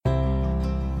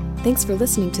Thanks for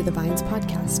listening to the Vines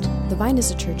podcast. The Vine is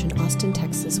a church in Austin,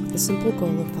 Texas, with the simple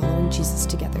goal of following Jesus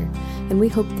together, and we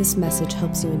hope this message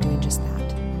helps you in doing just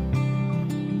that.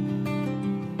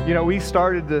 You know, we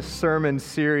started this sermon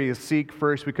series, Seek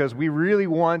First, because we really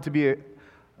want to be a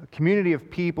community of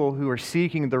people who are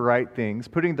seeking the right things,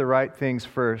 putting the right things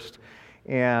first.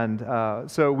 And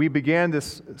so we began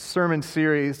this sermon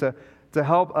series to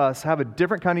help us have a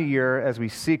different kind of year as we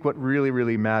seek what really,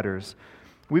 really matters.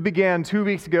 We began 2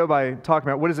 weeks ago by talking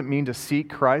about what does it mean to seek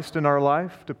Christ in our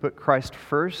life, to put Christ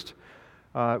first.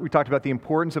 We talked about the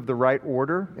importance of the right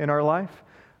order in our life.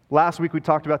 Last week we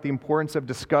talked about the importance of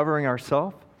discovering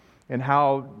ourselves and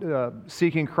how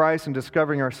seeking Christ and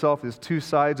discovering ourselves is two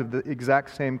sides of the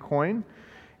exact same coin.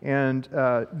 And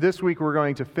this week we're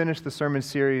going to finish the sermon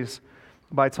series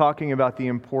by talking about the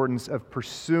importance of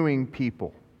pursuing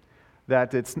people.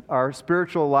 That our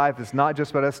spiritual life is not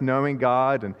just about us knowing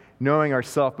God and knowing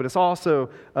ourselves, but it's also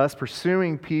us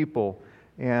pursuing people.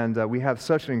 And we have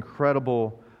such an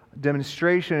incredible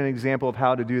demonstration and example of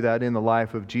how to do that in the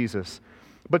life of Jesus.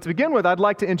 But to begin with, I'd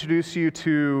like to introduce you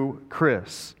to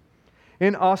Chris.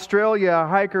 In Australia, a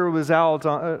hiker was out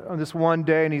on this one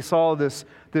day, and he saw this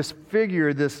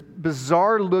figure, this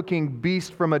bizarre-looking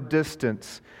beast from a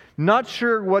distance. Not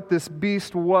sure what this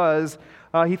beast was.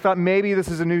 He thought maybe this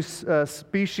is a new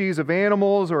species of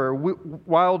animals or a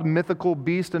wild mythical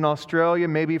beast in Australia,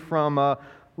 maybe from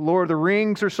Lord of the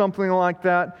Rings or something like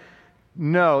that.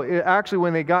 No, actually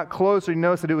when they got closer, he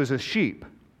noticed that it was a sheep.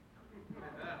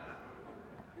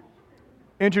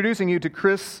 Introducing you to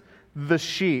Chris the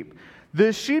sheep.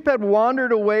 The sheep had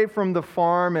wandered away from the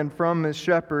farm and from his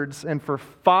shepherds, and for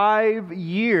 5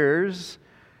 years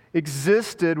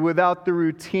existed without the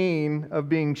routine of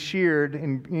being sheared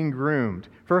and being groomed.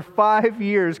 For 5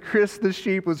 years, Chris the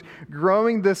sheep was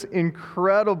growing this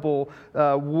incredible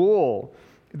wool.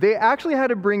 They actually had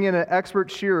to bring in an expert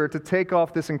shearer to take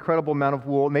off this incredible amount of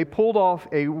wool, and they pulled off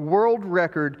a world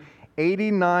record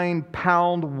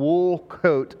 89-pound wool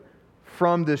coat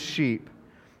from this sheep.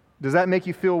 Does that make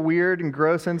you feel weird and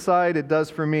gross inside? It does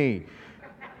for me.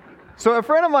 So a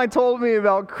friend of mine told me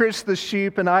about Chris the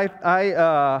sheep, and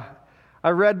I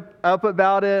read up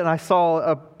about it, and I saw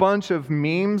a bunch of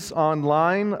memes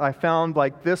online. I found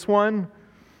like this one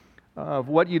of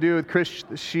what you do with Chris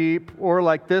the sheep, or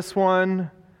like this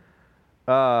one,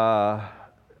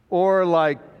 or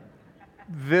like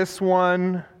this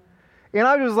one. And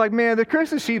I was like, man, the Chris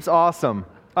the sheep's awesome.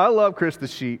 I love Chris the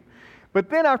sheep.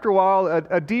 But then after a while,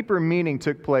 a deeper meaning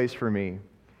took place for me.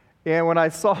 And when I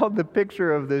saw the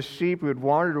picture of this sheep who had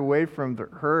wandered away from the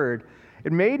herd,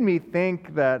 it made me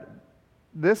think that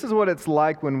this is what it's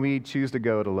like when we choose to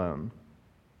go it alone.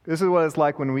 This is what it's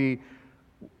like when we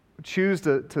choose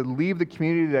to leave the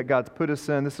community that God's put us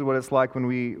in. This is what it's like when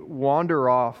we wander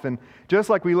off. And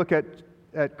just like we look at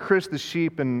Chris the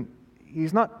sheep, and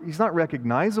he's not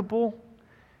recognizable.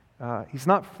 He's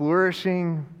not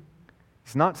flourishing.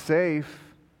 He's not safe.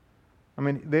 I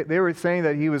mean, they were saying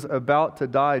that he was about to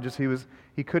die,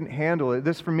 he couldn't handle it.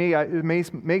 This, for me, it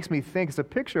makes me think, it's a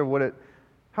picture of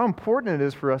how important it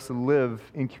is for us to live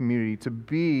in community, to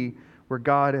be where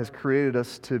God has created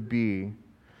us to be.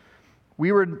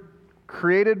 We were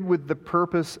created with the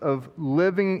purpose of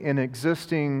living and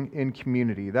existing in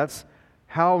community. That's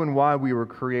how and why we were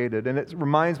created. And it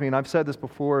reminds me, and I've said this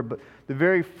before, but the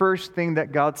very first thing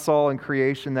that God saw in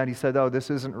creation that he said, oh,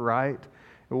 this isn't right.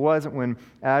 It wasn't when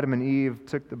Adam and Eve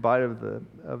took the bite of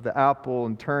the apple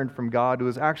and turned from God. It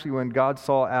was actually when God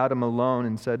saw Adam alone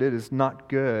and said, it is not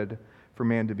good for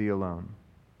man to be alone.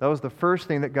 That was the first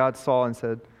thing that God saw and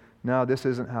said, no, this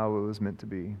isn't how it was meant to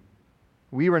be.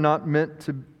 We were not meant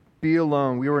to be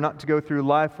alone. We were not to go through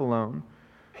life alone.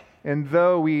 And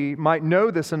though we might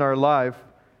know this in our life,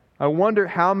 I wonder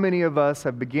how many of us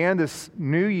have began this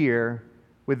new year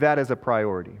with that as a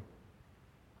priority.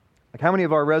 Like how many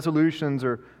of our resolutions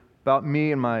are about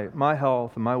me and my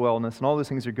health and my wellness and all those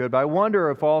things are good. But I wonder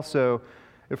if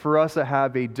for us to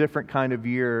have a different kind of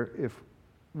year, if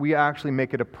we actually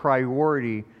make it a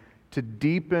priority to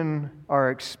deepen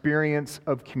our experience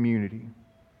of community.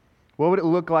 What would it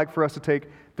look like for us to take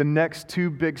the next 2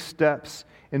 big steps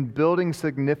in building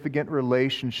significant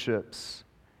relationships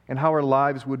and how our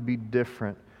lives would be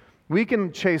different? We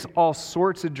can chase all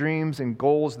sorts of dreams and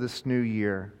goals this new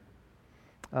year.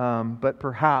 But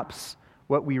perhaps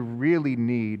what we really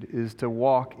need is to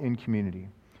walk in community.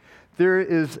 There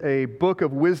is a book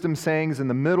of wisdom sayings in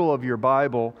the middle of your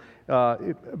Bible, a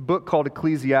book called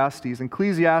Ecclesiastes.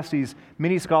 Ecclesiastes,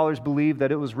 many scholars believe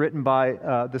that it was written by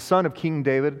the son of King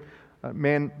David, a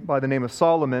man by the name of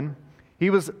Solomon. He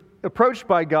was approached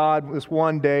by God this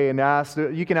one day and asked,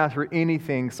 you can ask for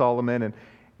anything, Solomon.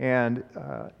 And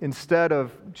instead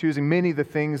of choosing many of the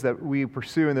things that we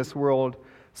pursue in this world,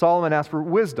 Solomon asked for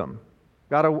wisdom.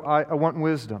 God, I want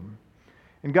wisdom.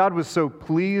 And God was so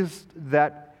pleased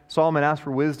that Solomon asked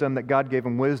for wisdom that God gave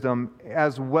him wisdom,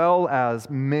 as well as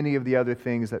many of the other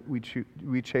things that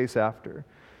we chase after.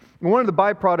 And one of the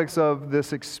byproducts of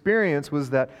this experience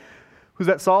was that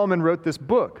Solomon wrote this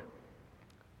book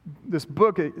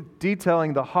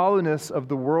detailing the hollowness of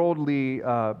the worldly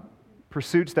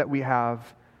pursuits that we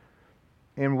have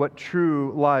and what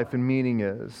true life and meaning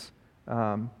is.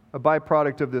 A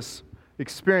byproduct of this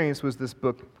experience was this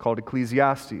book called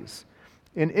Ecclesiastes.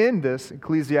 And in this,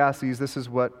 Ecclesiastes, this is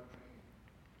what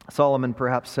Solomon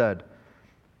perhaps said.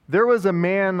 There was a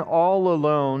man all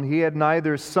alone. He had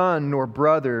neither son nor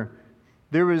brother.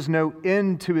 There was no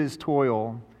end to his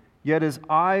toil, yet his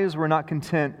eyes were not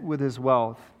content with his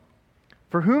wealth.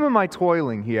 For whom am I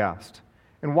toiling, he asked,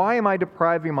 and why am I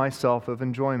depriving myself of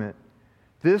enjoyment?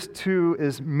 This too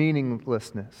is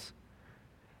meaninglessness,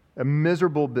 a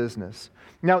miserable business.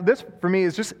 Now, this for me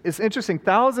it's interesting.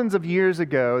 Thousands of years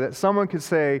ago, that someone could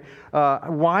say,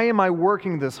 "Why am I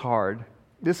working this hard?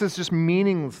 This is just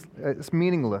meaningless. It's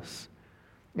meaningless."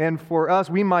 And for us,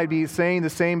 we might be saying the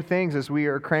same things as we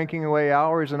are cranking away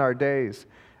hours in our days,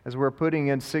 as we're putting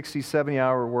in 60,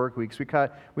 70-hour work weeks.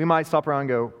 We might stop around and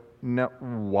go, "No,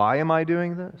 why am I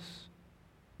doing this?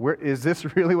 Is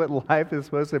this really what life is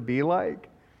supposed to be like?"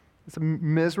 It's a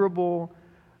miserable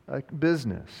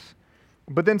business.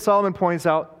 But then Solomon points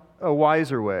out a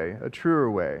wiser way, a truer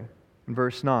way. In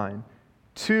verse 9,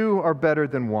 2 are better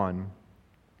than 1,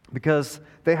 because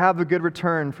they have a good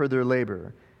return for their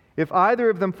labor. If either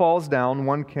of them falls down,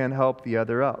 one can help the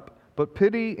other up. But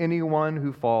pity anyone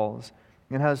who falls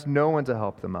and has no one to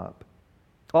help them up.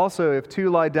 Also, if 2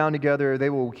 lie down together, they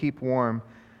will keep warm.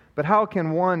 But how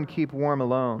can one keep warm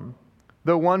alone?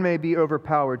 Though one may be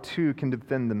overpowered, 2 can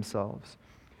defend themselves.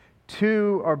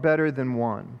 2 are better than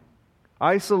 1.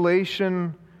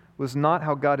 Isolation was not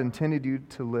how God intended you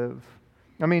to live.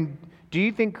 I mean, do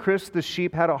you think Chris the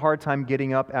sheep had a hard time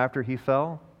getting up after he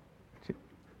fell?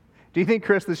 Do you think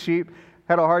Chris the sheep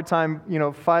had a hard time,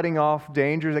 fighting off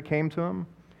dangers that came to him?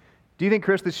 Do you think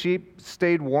Chris the sheep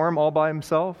stayed warm all by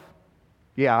himself?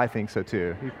 Yeah, I think so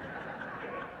too.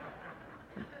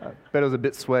 I bet it was a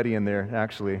bit sweaty in there,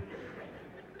 actually.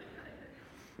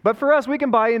 But for us, we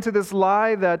can buy into this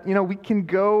lie that, we can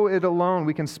go it alone.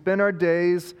 We can spend our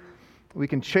days, we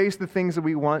can chase the things that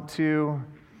we want to.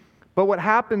 But what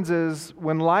happens is,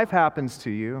 when life happens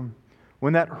to you,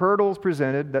 when that hurdle is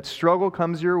presented, that struggle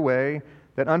comes your way,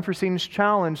 that unforeseen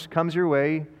challenge comes your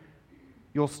way,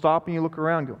 you'll stop and you look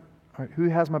around and go, all right, who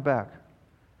has my back?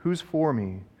 Who's for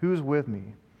me? Who's with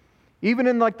me? Even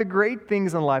in the great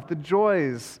things in life, the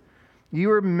joys,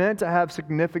 you are meant to have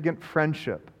significant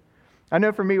friendship. I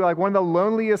know for me, one of the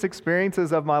loneliest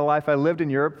experiences of my life, I lived in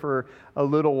Europe for a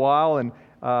little while, and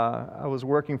I was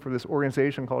working for this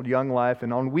organization called Young Life,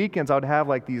 and on weekends I would have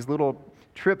these little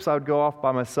trips I would go off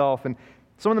by myself, and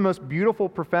some of the most beautiful,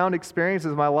 profound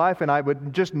experiences of my life, and I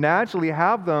would just naturally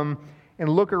have them and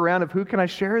look around of who can I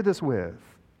share this with?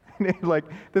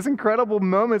 This incredible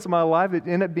moments of my life, it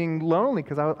ended up being lonely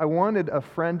because I wanted a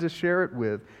friend to share it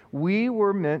with. We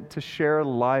were meant to share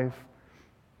life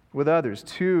with others.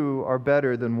 2 are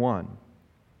better than 1.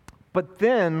 But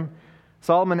then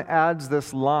Solomon adds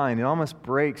this line. It almost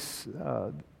breaks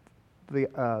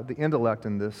the intellect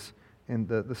in this, in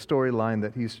the storyline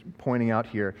that he's pointing out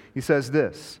here. He says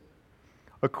this: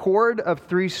 "A cord of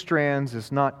 3 strands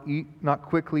is not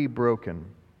quickly broken."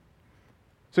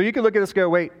 So you could look at this and go,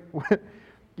 wait,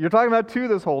 you're talking about 2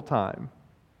 this whole time.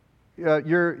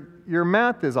 Your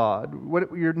math is odd.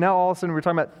 You're now all of a sudden we're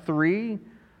talking about 3?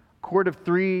 Cord of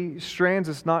 3 strands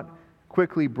is not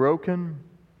quickly broken.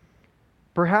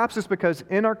 Perhaps it's because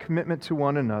in our commitment to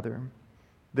one another,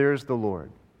 there's the Lord.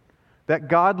 That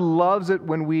God loves it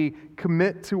when we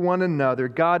commit to one another.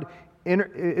 God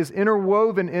is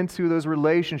interwoven into those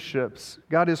relationships.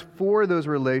 God is for those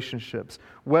relationships,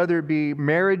 whether it be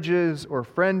marriages or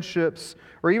friendships,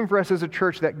 or even for us as a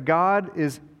church, that God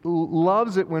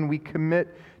loves it when we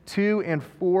commit to and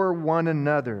for one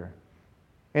another.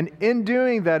 And in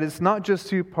doing that, it's not just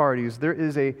 2 parties. There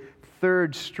is a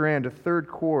 3rd strand, a 3rd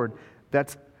cord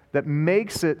that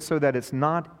makes it so that it's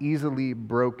not easily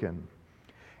broken.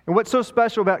 And what's so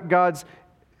special about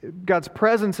God's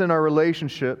presence in our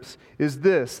relationships is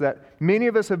this, that many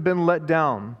of us have been let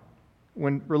down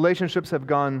when relationships have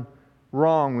gone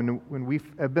wrong, when we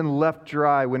have been left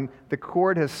dry, when the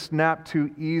cord has snapped too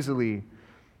easily.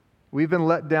 We've been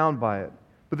let down by it.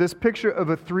 But this picture of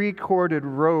a 3-corded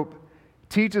rope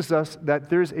teaches us that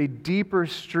there's a deeper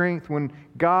strength when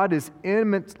God is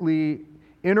intimately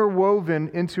interwoven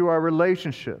into our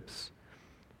relationships.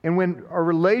 And when our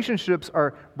relationships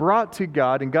are brought to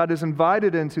God and God is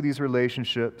invited into these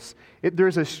relationships,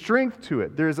 there's a strength to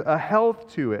it. There's a health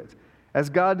to it, as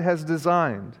God has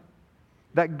designed.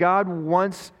 That God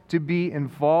wants to be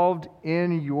involved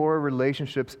in your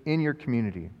relationships, in your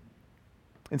community.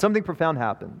 And something profound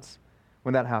happens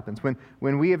when that happens.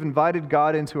 When we have invited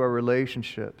God into our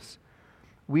relationships,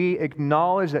 we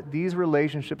acknowledge that these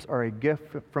relationships are a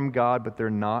gift from God, but they're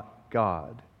not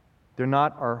God. They're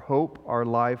not our hope, our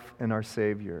life, and our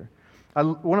Savior.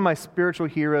 One of my spiritual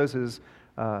heroes is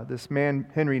this man,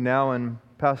 Henry Nouwen,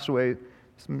 passed away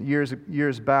some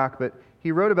years back, but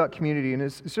he wrote about community, and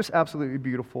it's just absolutely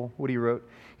beautiful what he wrote.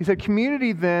 He said,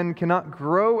 "Community then cannot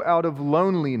grow out of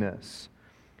loneliness,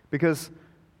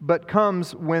 but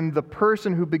comes when the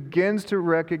person who begins to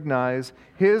recognize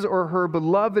his or her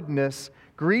belovedness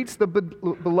greets the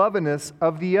belovedness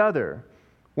of the other.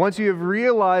 Once you have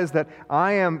realized that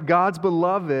I am God's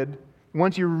beloved,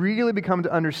 once you really become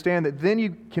to understand that, then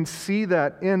you can see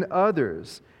that in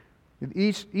others.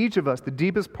 Each of us, the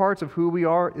deepest parts of who we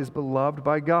are, is beloved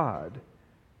by God."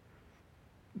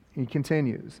 He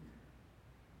continues,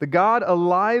 "The God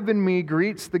alive in me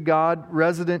greets the God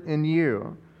resident in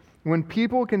you. When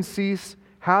people can cease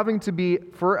having to be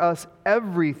for us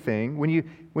everything, when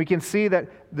we can see that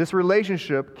this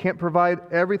relationship can't provide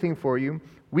everything for you,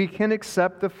 we can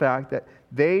accept the fact that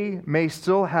they may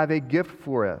still have a gift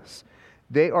for us.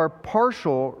 They are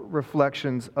partial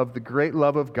reflections of the great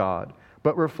love of God,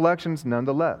 but reflections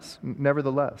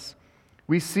nevertheless.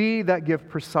 We see that gift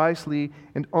precisely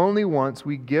and only once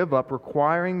we give up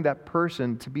requiring that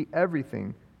person to be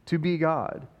everything, to be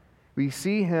God. We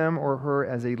see him or her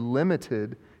as a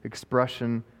limited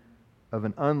expression of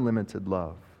an unlimited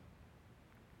love."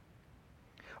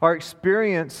 Our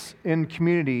experience in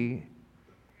community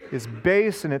is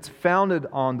based and it's founded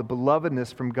on the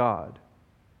belovedness from God.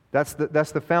 That's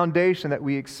the foundation that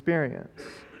we experience.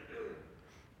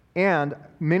 And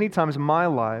many times in my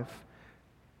life,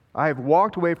 I have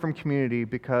walked away from community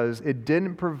because it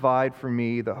didn't provide for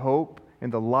me the hope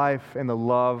and the life and the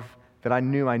love that I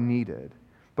knew I needed.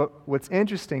 But what's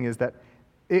interesting is that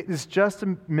it is just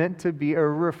meant to be a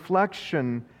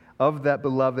reflection of that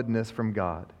belovedness from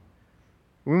God.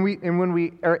 When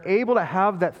we are able to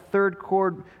have that third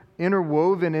chord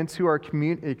interwoven into our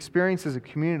experiences of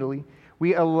community,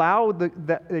 we allow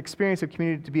that experience of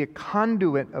community to be a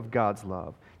conduit of God's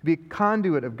love, to be a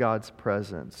conduit of God's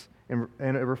presence, and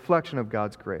a reflection of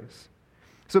God's grace.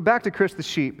 So back to Chris the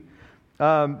sheep.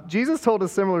 Jesus told a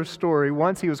similar story.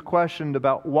 Once he was questioned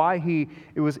about why he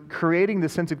was creating the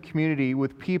sense of community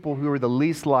with people who were the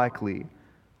least likely,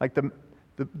 like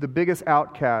the biggest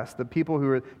outcasts, the people who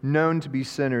were known to be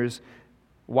sinners.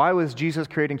 Why was Jesus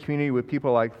creating community with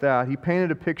people like that? He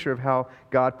painted a picture of how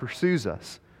God pursues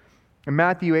us. In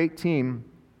Matthew 18,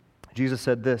 Jesus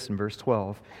said this in verse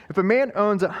 12, "If a man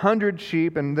owns 100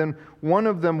 sheep and then one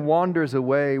of them wanders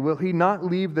away, will he not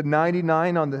leave the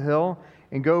 99 on the hill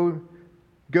and go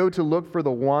to look for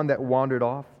the one that wandered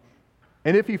off?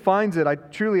 And if he finds it, I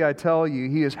tell you,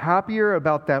 he is happier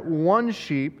about that one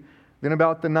sheep than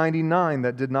about the 99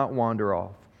 that did not wander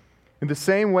off. In the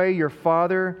same way, your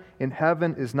Father in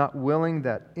heaven is not willing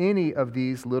that any of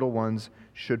these little ones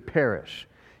should perish."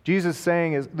 Jesus is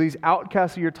saying, is these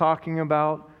outcasts that you're talking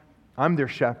about, I'm their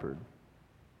shepherd.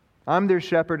 I'm their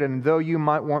shepherd, and though you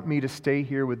might want me to stay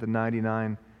here with the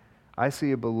 99, I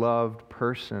see a beloved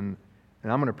person,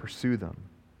 and I'm going to pursue them.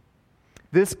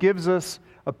 This gives us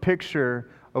a picture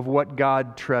of what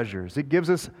God treasures. It gives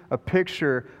us a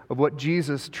picture of what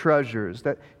Jesus treasures.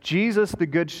 That Jesus, the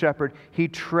Good Shepherd, He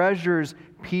treasures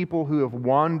people who have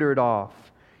wandered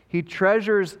off. He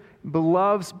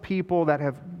beloves people that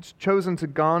have chosen to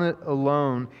gone it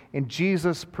alone, and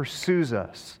Jesus pursues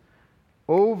us.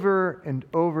 Over and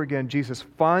over again, Jesus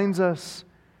finds us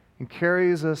and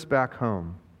carries us back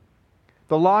home.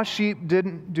 The lost sheep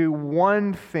didn't do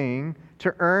one thing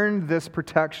to earn this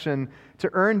protection, to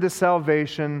earn this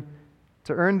salvation,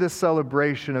 to earn this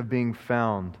celebration of being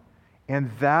found.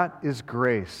 And that is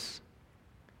grace.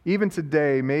 Even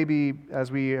today, maybe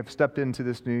as we have stepped into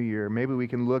this new year, maybe we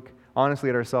can look honestly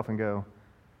at ourselves and go,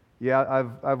 yeah,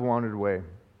 I've wandered away.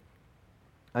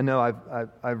 I know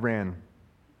I've ran.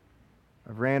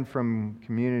 I've ran from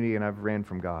community and I've ran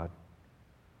from God.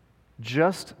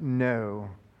 Just know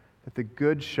that the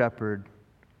Good Shepherd,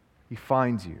 He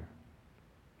finds you.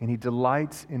 And He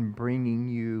delights in bringing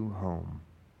you home.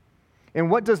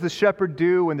 And what does the shepherd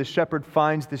do when the shepherd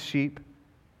finds the sheep?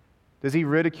 Does he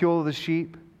ridicule the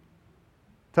sheep?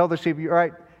 Tell the sheep, all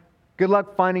right, good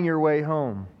luck finding your way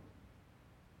home.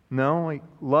 No,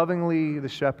 lovingly the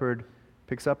shepherd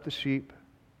picks up the sheep,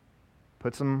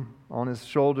 puts them on his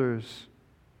shoulders,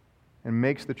 and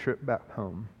makes the trip back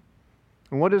home.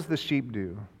 And what does the sheep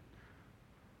do?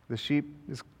 The sheep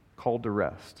is called to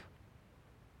rest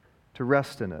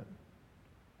in it,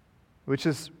 which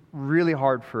is really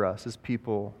hard for us as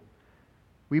people.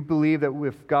 We believe that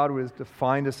if God was to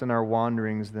find us in our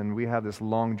wanderings, then we have this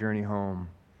long journey home.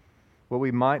 What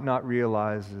we might not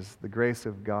realize is the grace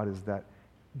of God is that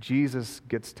Jesus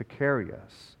gets to carry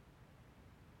us.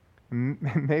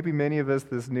 Maybe many of us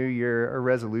this new year, our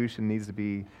resolution needs to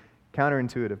be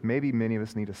counterintuitive. Maybe many of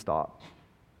us need to stop.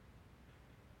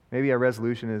 Maybe our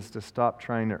resolution is to stop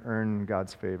trying to earn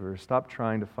God's favor. Stop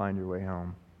trying to find your way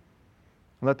home.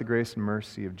 And let the grace and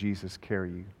mercy of Jesus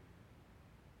carry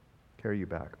you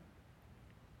back.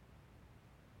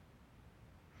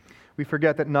 We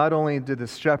forget that not only did the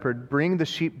shepherd bring the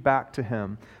sheep back to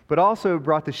him, but also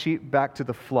brought the sheep back to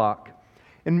the flock.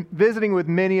 In visiting with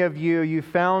many of you, you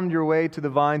found your way to the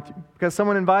vine because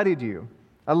someone invited you.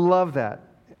 I love that.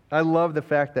 I love the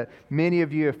fact that many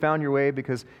of you have found your way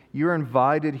because you're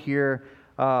invited here,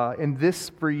 and this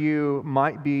for you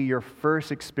might be your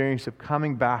first experience of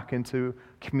coming back into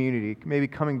community, maybe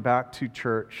coming back to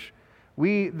church.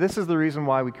 This is the reason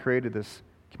why we created this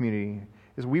community,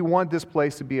 is we want this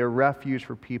place to be a refuge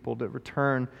for people to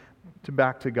return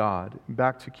back to God,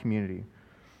 back to community.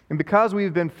 And because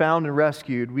we've been found and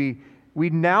rescued, we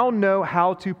now know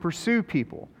how to pursue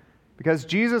people. Because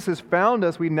Jesus has found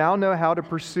us, we now know how to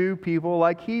pursue people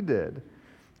like He did.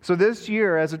 So this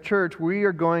year, as a church, we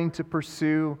are going to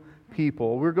pursue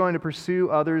people. We're going to pursue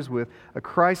others with a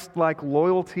Christ-like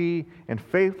loyalty and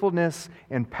faithfulness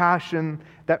and passion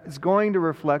that is going to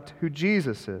reflect who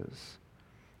Jesus is.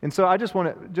 And so I just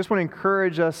want to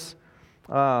encourage us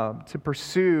to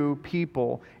pursue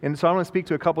people. And so I want to speak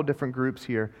to a couple different groups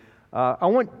here.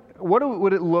 What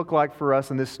would it look like for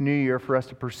us in this new year for us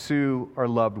to pursue our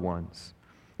loved ones?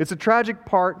 It's a tragic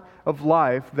part of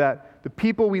life that the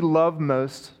people we love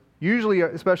most, usually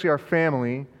especially our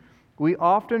family, we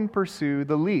often pursue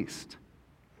the least.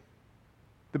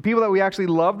 The people that we actually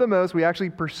love the most, we actually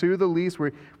pursue the least.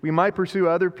 We might pursue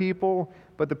other people,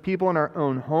 but the people in our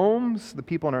own homes, the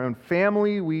people in our own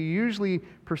family, we usually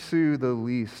pursue the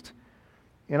least.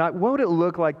 And what would it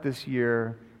look like this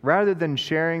year, rather than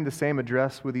sharing the same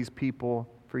address with these people,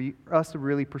 for us to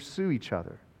really pursue each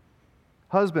other?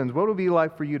 Husbands, what would it be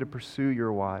like for you to pursue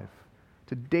your wife,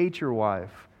 to date your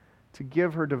wife, to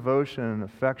give her devotion and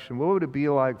affection? What would it be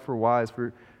like for wives,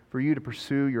 for you to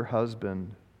pursue your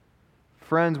husband?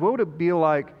 Friends, what would it be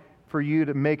like for you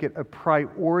to make it a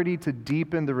priority to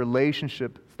deepen the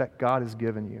relationships that God has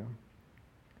given you?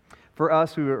 For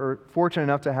us who are fortunate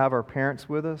enough to have our parents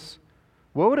with us,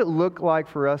 what would it look like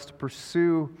for us to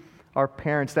pursue our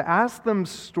parents, to ask them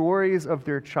stories of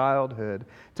their childhood,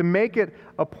 to make it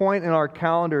a point in our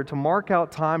calendar, to mark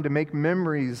out time to make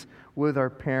memories with our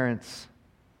parents?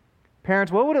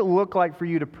 Parents, what would it look like for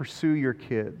you to pursue your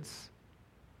kids?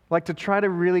 Like to try to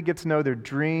really get to know their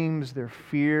dreams, their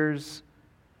fears,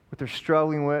 what they're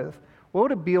struggling with. What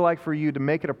would it be like for you to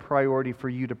make it a priority for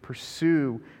you to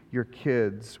pursue your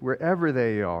kids wherever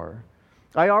they are?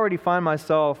 I already find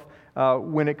myself,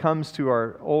 when it comes to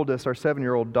our oldest, our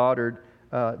 7-year-old daughter,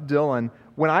 Dylan,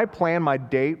 when I plan my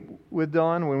date with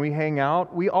Dylan, when we hang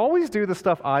out, we always do the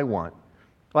stuff I want.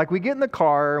 Like we get in the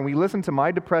car and we listen to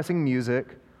my depressing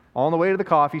music on the way to the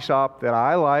coffee shop that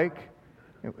I like,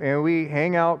 and we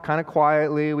hang out kind of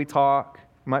quietly, we talk,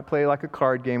 we might play like a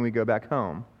card game, we go back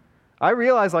home. I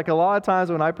realize like a lot of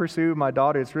times when I pursue my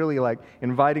daughter, it's really like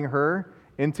inviting her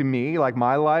into me, like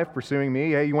my life, pursuing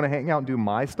me. Hey, you want to hang out and do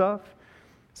my stuff?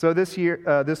 So this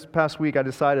past week, I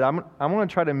decided I'm going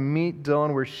to try to meet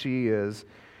Dylan where she is.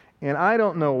 And I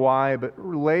don't know why, but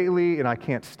lately, and I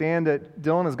can't stand it,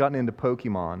 Dylan has gotten into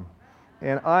Pokemon.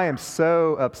 And I am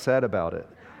so upset about it.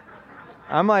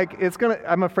 I'm afraid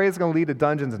it's going to lead to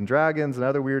Dungeons and Dragons and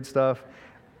other weird stuff.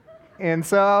 And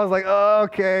so I was like, oh,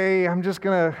 okay, I'm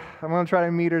going to try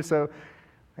to meet her. So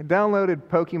I downloaded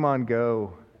Pokemon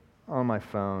Go on my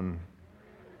phone.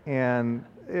 And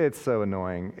it's so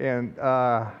annoying. And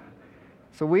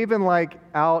so we've been like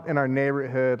out in our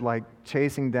neighborhood, like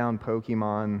chasing down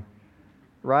Pokemon,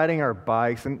 riding our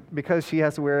bikes. And because she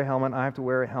has to wear a helmet, I have to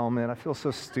wear a helmet. I feel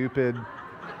so stupid.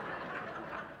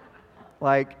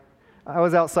 Like, I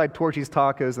was outside Torchy's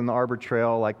Tacos in the Arbor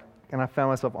Trail, and I found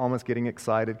myself almost getting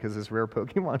excited because this rare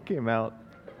Pokemon came out.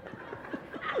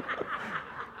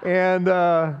 And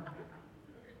I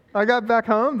got back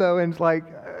home, though, and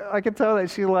I could tell that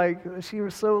she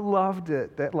so loved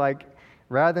it that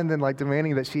rather than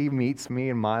demanding that she meets me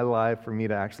in my life for me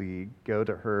to actually go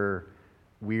to her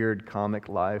weird comic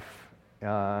life,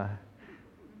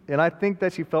 And I think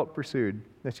that she felt pursued,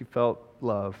 that she felt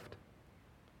loved.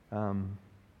 I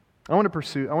want to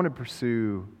pursue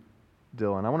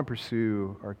Dylan. I want to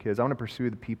pursue our kids. I want to pursue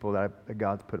the people that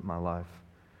God's put in my life.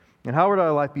 And how would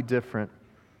our life be different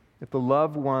if the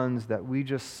loved ones that we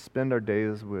just spend our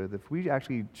days with, if we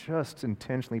actually just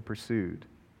intentionally pursued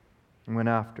and went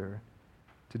after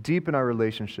to deepen our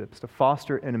relationships, to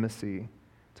foster intimacy,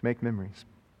 to make memories?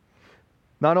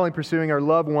 Not only pursuing our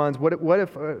loved ones, what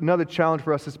if another challenge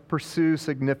for us is pursue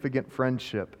significant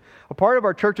friendship? A part of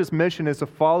our church's mission is to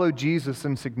follow Jesus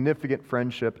in significant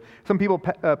friendship. Some people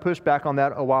pushed back on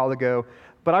that a while ago,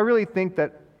 but I really think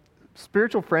that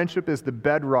spiritual friendship is the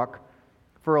bedrock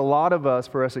for a lot of us,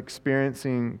 for us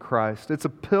experiencing Christ. It's a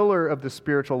pillar of the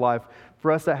spiritual life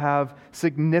for us to have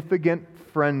significant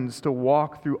friends to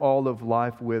walk through all of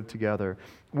life with together.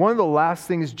 One of the last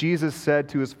things Jesus said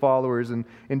to his followers in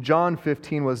John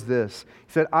 15 was this.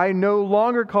 He said, "I no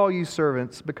longer call you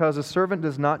servants, because a servant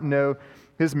does not know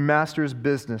his master's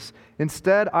business.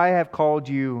 Instead, I have called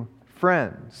you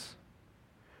friends.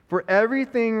 For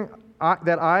everything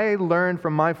that I learned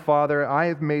from my Father, I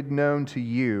have made known to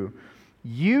you.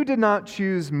 You did not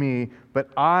choose me, but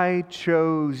I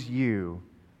chose you."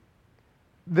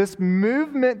 This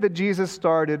movement that Jesus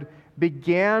started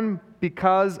began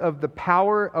because of the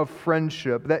power of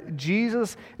friendship, that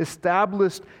Jesus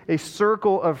established a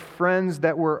circle of friends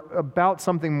that were about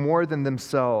something more than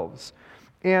themselves.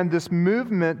 And this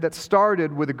movement that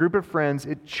started with a group of friends,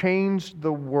 it changed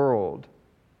the world.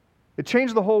 It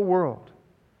changed the whole world.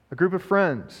 A group of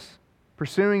friends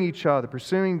pursuing each other,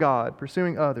 pursuing God,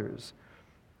 pursuing others.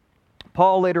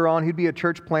 Paul, later on, he'd be a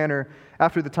church planner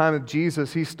after the time of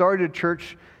Jesus. He started a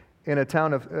church in a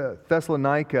town of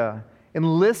Thessalonica. And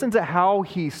listen to how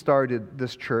he started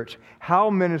this church, how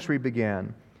ministry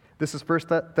began. This is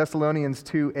 1 Thessalonians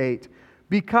 2:8.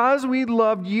 "Because we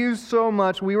loved you so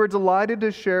much, we were delighted to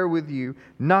share with you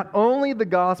not only the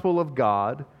gospel of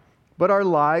God, but our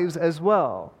lives as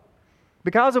well."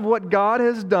 Because of what God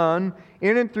has done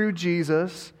in and through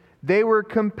Jesus, they were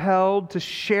compelled to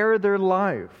share their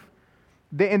life.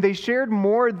 And they shared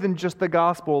more than just the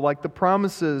gospel, like the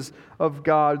promises of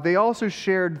God. They also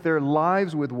shared their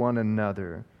lives with one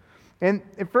another. And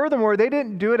furthermore, they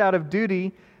didn't do it out of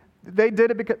duty. They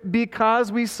did it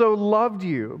because we so loved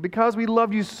you, because we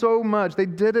loved you so much. They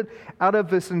did it out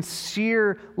of a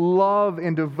sincere love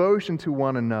and devotion to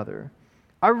one another.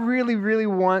 I really, really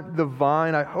want the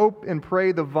Vine, I hope and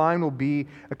pray the Vine will be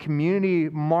a community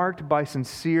marked by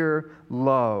sincere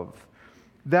love.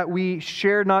 That we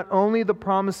share not only the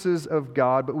promises of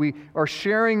God, but we are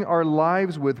sharing our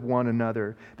lives with one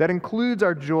another. That includes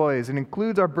our joys and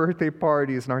includes our birthday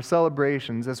parties and our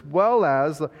celebrations, as well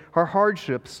as our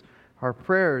hardships, our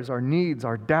prayers, our needs,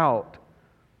 our doubt.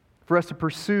 For us to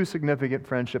pursue significant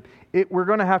friendship, we're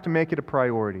going to have to make it a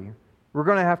priority. We're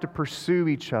going to have to pursue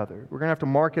each other. We're going to have to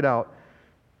mark it out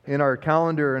in our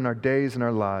calendar, in our days, in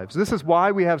our lives. This is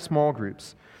why we have small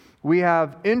groups. We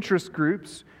have interest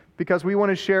groups, because we want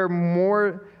to share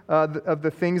more of the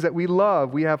things that we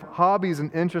love. We have hobbies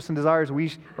and interests and desires.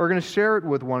 We are going to share it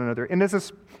with one another. And this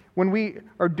is when we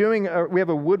are we have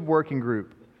a woodworking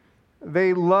group.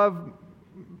 They love,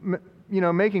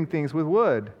 making things with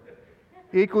wood.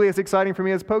 Equally as exciting for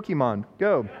me as Pokemon.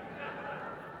 Go.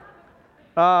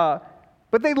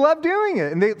 But they love doing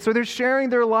it, and so they're sharing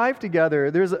their life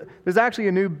together. There's actually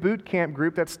a new boot camp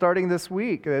group that's starting this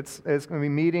week. It's going to be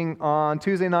meeting on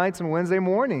Tuesday nights and Wednesday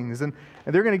mornings, and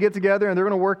they're going to get together and they're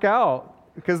going to work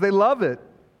out because they love it,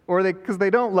 or because they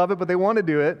don't love it but they want to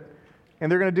do it,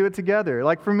 and they're going to do it together.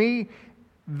 Like for me,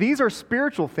 these are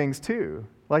spiritual things too.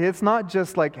 Like it's not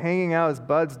just like hanging out as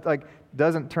buds. Like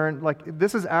doesn't turn like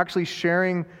this is actually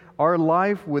sharing our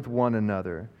life with one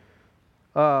another.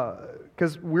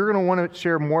 Because we're going to want to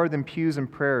share more than pews and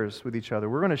prayers with each other.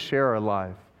 We're going to share our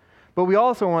life. But we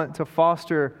also want to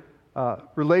foster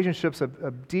relationships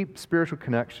of deep spiritual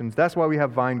connections. That's why we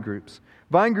have Vine groups.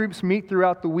 Vine groups meet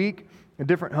throughout the week in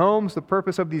different homes. The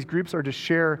purpose of these groups are to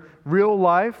share real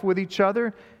life with each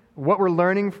other, what we're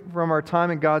learning from our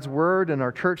time in God's Word and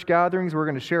our church gatherings. We're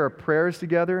going to share our prayers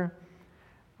together.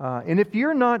 And if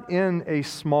you're not in a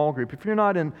small group, if you're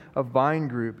not in a Vine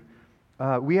group,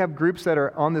 we have groups that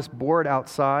are on this board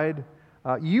outside.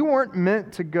 You weren't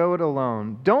meant to go it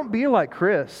alone. Don't be like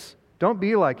Chris. Don't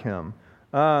be like him.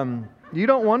 You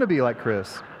don't want to be like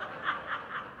Chris.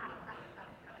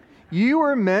 You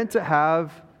were meant to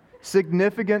have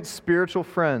significant spiritual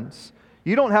friends.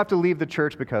 You don't have to leave the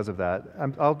church because of that.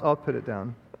 I'll put it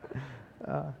down.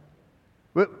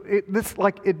 But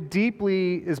it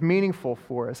deeply is meaningful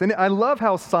for us. And I love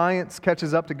how science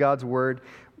catches up to God's Word.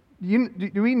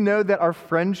 Do we know that our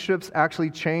friendships actually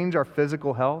change our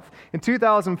physical health? In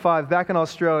 2005, back in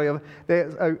Australia,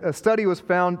 a study was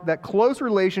found that close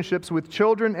relationships with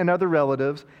children and other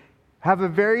relatives have a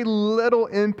very little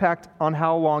impact on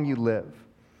how long you live.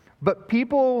 But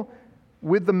people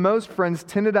with the most friends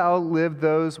tended to outlive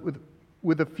those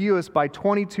with the fewest by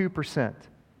 22%.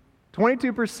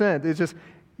 22% is just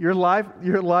your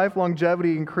life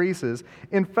longevity increases.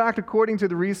 In fact, according to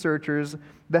the researchers,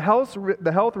 the health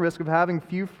risk of having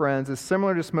few friends is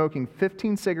similar to smoking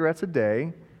 15 cigarettes a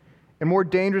day and more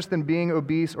dangerous than being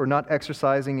obese or not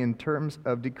exercising in terms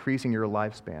of decreasing your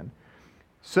lifespan.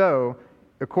 So,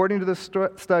 according to the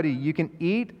study, you can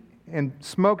eat and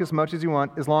smoke as much as you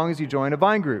want as long as you join a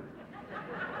Vine group.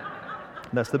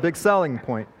 That's the big selling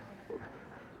point.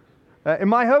 And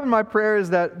my hope and my prayer is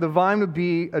that the Vine would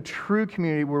be a true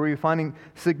community where we're finding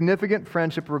significant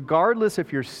friendship, regardless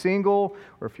if you're single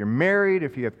or if you're married,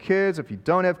 if you have kids, if you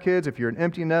don't have kids, if you're an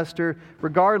empty nester,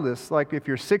 regardless, like if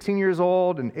you're 16 years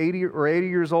old and 80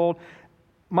 years old.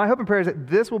 My hope and prayer is that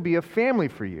this will be a family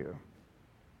for you.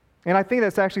 And I think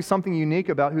that's actually something unique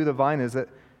about who the Vine is, that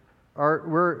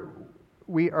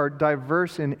we are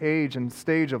diverse in age and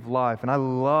stage of life. And I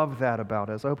love that about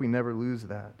us. I hope we never lose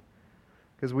that,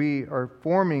 because we are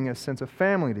forming a sense of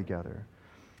family together.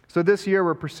 So this year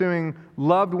we're pursuing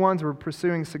loved ones, we're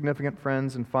pursuing significant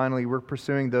friends, and finally we're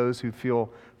pursuing those who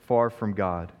feel far from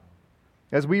God.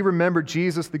 As we remember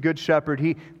Jesus, the Good Shepherd,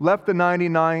 He left the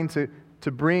 99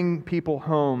 to bring people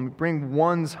home, bring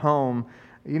ones home.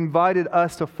 He invited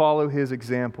us to follow His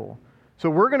example. So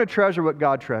we're going to treasure what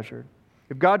God treasured.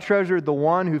 If God treasured the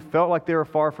one who felt like they were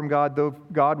far from God, though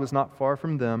God was not far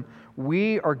from them,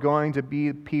 we are going to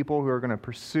be people who are going to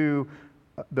pursue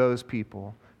those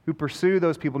people,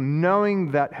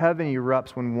 knowing that heaven erupts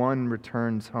when one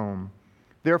returns home.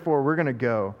 Therefore, we're going to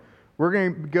go. We're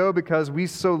going to go because we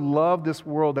so love this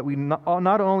world that we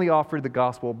not only offer the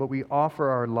gospel, but we offer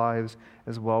our lives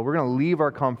as well. We're going to leave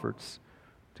our comforts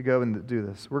to go and do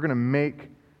this. We're going to make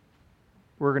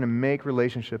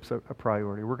relationships a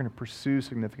priority. We're going to pursue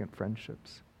significant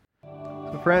friendships.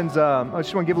 So friends, I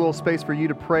just want to give a little space for you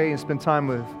to pray and spend time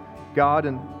with God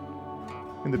and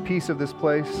in the peace of this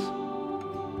place.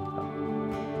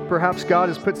 Perhaps God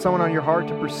has put someone on your heart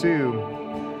to pursue.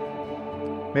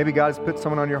 Maybe God has put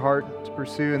someone on your heart to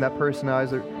pursue, and that person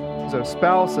is a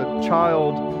spouse, a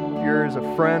child of yours,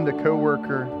 a friend, a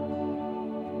coworker.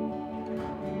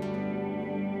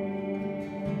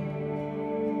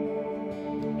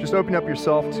 Just open up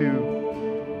yourself to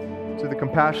the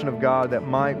compassion of God that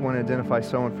might want to identify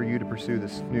someone for you to pursue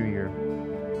this new year.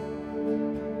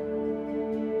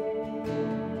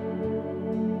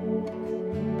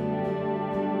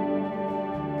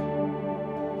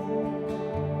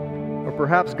 Or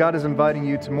perhaps God is inviting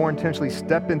you to more intentionally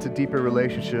step into deeper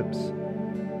relationships,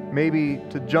 maybe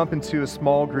to jump into a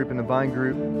small group, in the Vine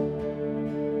group,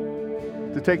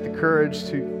 to take the courage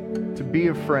to be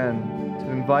a friend, to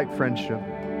invite friendship.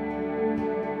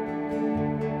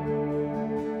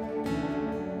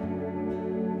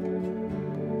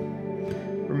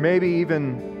 Maybe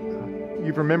even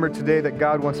you've remembered today that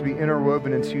God wants to be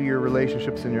interwoven into your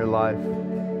relationships in your life.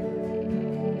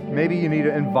 Maybe you need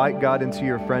to invite God into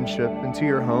your friendship, into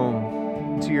your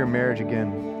home, into your marriage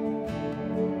again.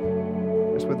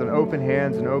 Just with an open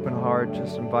hands and open heart,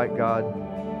 just invite God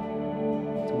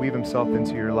to weave Himself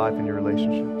into your life and your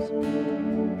relationships.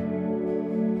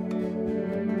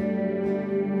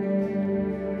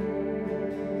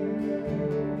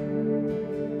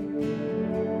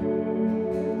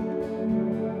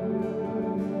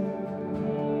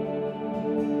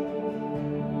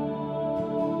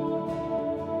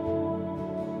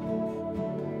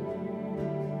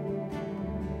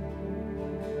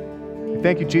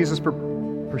 Thank you, Jesus, for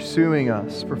pursuing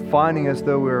us, for finding us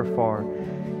though we are far.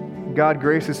 God,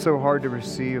 grace is so hard to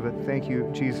receive, but thank you,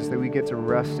 Jesus, that we get to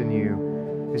rest in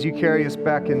you. As you carry us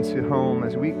back into home,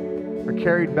 as we are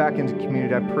carried back into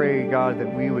community, I pray, God,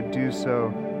 that we would do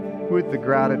so with the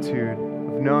gratitude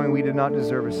of knowing we did not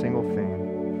deserve a single thing.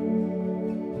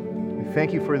 We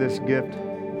thank you for this gift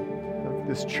of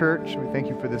this church. We thank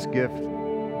you for this gift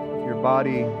of your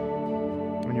body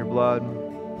and your blood,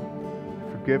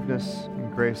 forgiveness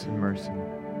and grace and mercy.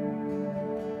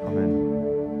 Amen.